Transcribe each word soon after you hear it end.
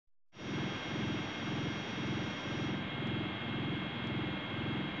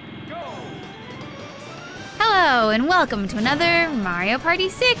and welcome to another Mario Party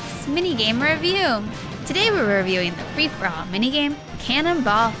 6 minigame review. Today we're reviewing the free-for-all minigame,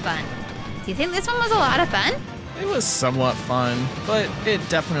 Cannonball Fun. Do you think this one was a lot of fun? It was somewhat fun, but it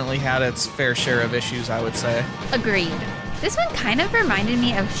definitely had its fair share of issues, I would say. Agreed. This one kind of reminded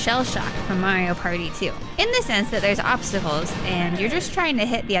me of Shell Shock from Mario Party 2, in the sense that there's obstacles and you're just trying to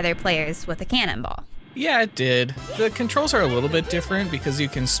hit the other players with a cannonball. Yeah, it did. The controls are a little bit different because you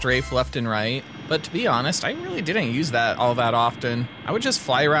can strafe left and right, but to be honest, I really didn't use that all that often. I would just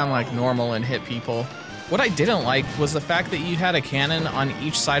fly around like normal and hit people. What I didn't like was the fact that you had a cannon on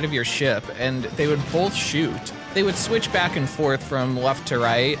each side of your ship and they would both shoot. They would switch back and forth from left to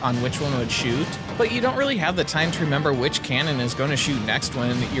right on which one would shoot, but you don't really have the time to remember which cannon is going to shoot next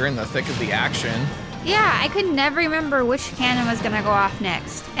when you're in the thick of the action. Yeah, I could never remember which cannon was gonna go off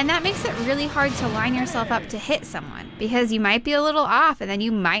next. And that makes it really hard to line yourself up to hit someone, because you might be a little off and then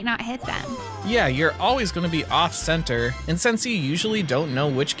you might not hit them. Yeah, you're always going to be off center, and since you usually don't know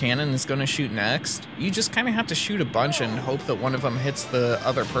which cannon is going to shoot next, you just kind of have to shoot a bunch and hope that one of them hits the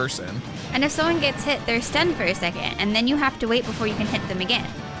other person. And if someone gets hit, they're stunned for a second, and then you have to wait before you can hit them again.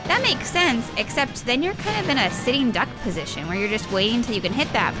 That makes sense, except then you're kind of in a sitting duck position where you're just waiting until you can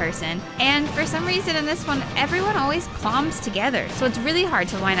hit that person. And for some reason in this one, everyone always clombs together, so it's really hard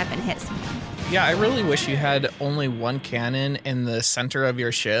to line up and hit someone. Yeah, I really wish you had only one cannon in the center of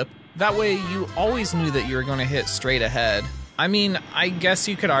your ship. That way you always knew that you were going to hit straight ahead. I mean, I guess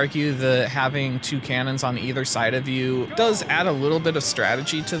you could argue that having two cannons on either side of you does add a little bit of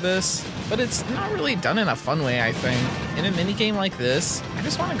strategy to this, but it's not really done in a fun way, I think. In a minigame like this, I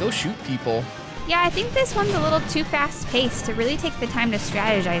just want to go shoot people. Yeah, I think this one's a little too fast-paced to really take the time to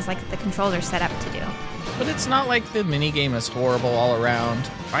strategize like the controller's set up to do. But it's not like the minigame is horrible all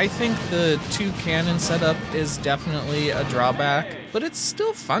around. I think the two cannon setup is definitely a drawback, but it's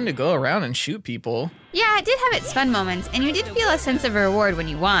still fun to go around and shoot people. Yeah, it did have its fun moments, and you did feel a sense of reward when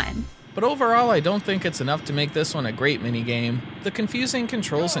you won. But overall, I don't think it's enough to make this one a great minigame. The confusing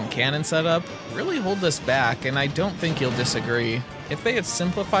controls and cannon setup really hold this back, and I don't think you'll disagree. If they had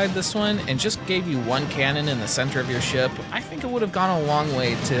simplified this one and just gave you one cannon in the center of your ship, I think it would have gone a long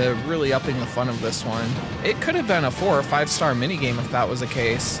way to really upping the fun of this one. It could have been a 4 or 5 star minigame if that was the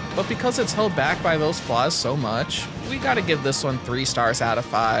case, but because it's held back by those flaws so much, we gotta give this one 3 stars out of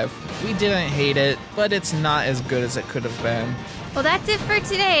 5. We didn't hate it, but it's not as good as it could have been. Well, that's it for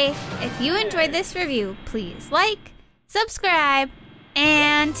today. If you enjoyed this review, please like, subscribe,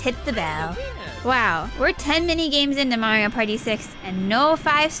 and hit the bell. Wow, we're 10 mini-games into Mario Party 6 and no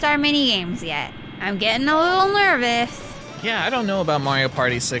 5-star mini-games yet. I'm getting a little nervous. Yeah, I don't know about Mario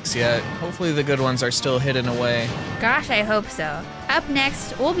Party 6 yet. Hopefully the good ones are still hidden away. Gosh, I hope so. Up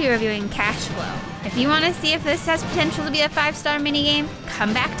next, we'll be reviewing Cash Flow. If you want to see if this has potential to be a 5-star minigame,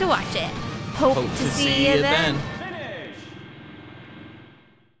 come back to watch it. Hope to see you then.